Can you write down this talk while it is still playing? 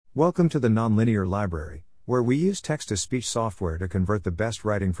Welcome to the Nonlinear Library, where we use text-to-speech software to convert the best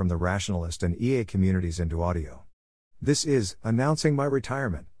writing from the rationalist and EA communities into audio. This is Announcing My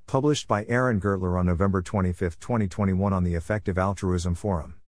Retirement, published by Aaron Gertler on November 25, 2021 on the Effective Altruism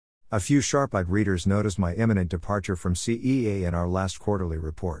Forum. A few sharp-eyed readers noticed my imminent departure from CEA in our last quarterly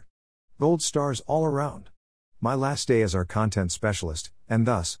report. Gold stars all around. My last day as our content specialist, and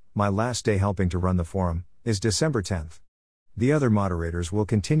thus, my last day helping to run the forum, is December 10th. The other moderators will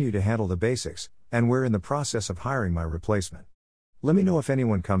continue to handle the basics, and we're in the process of hiring my replacement. Let me know if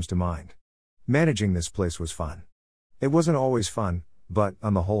anyone comes to mind. Managing this place was fun. It wasn't always fun, but,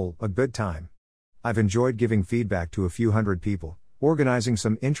 on the whole, a good time. I've enjoyed giving feedback to a few hundred people, organizing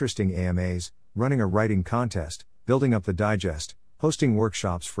some interesting AMAs, running a writing contest, building up the digest, hosting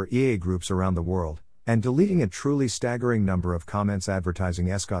workshops for EA groups around the world, and deleting a truly staggering number of comments advertising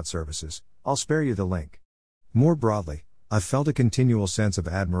escort services. I'll spare you the link. More broadly, I've felt a continual sense of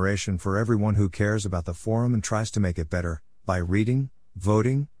admiration for everyone who cares about the forum and tries to make it better, by reading,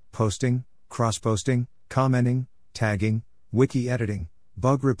 voting, posting, cross-posting, commenting, tagging, wiki editing,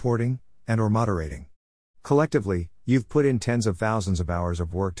 bug reporting, and/or moderating. Collectively, you've put in tens of thousands of hours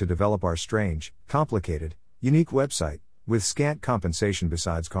of work to develop our strange, complicated, unique website, with scant compensation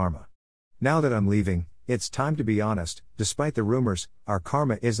besides karma. Now that I'm leaving, it's time to be honest. Despite the rumors, our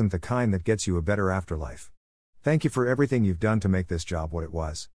karma isn't the kind that gets you a better afterlife. Thank you for everything you've done to make this job what it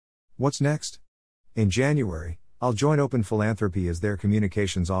was. What's next? In January, I'll join Open Philanthropy as their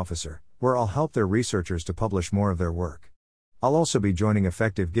communications officer, where I'll help their researchers to publish more of their work. I'll also be joining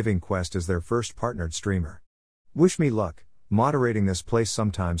Effective Giving Quest as their first partnered streamer. Wish me luck. Moderating this place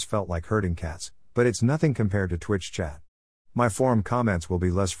sometimes felt like herding cats, but it's nothing compared to Twitch chat. My forum comments will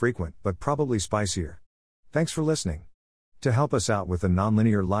be less frequent, but probably spicier. Thanks for listening. To help us out with the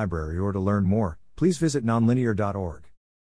Nonlinear Library or to learn more, please visit nonlinear.org.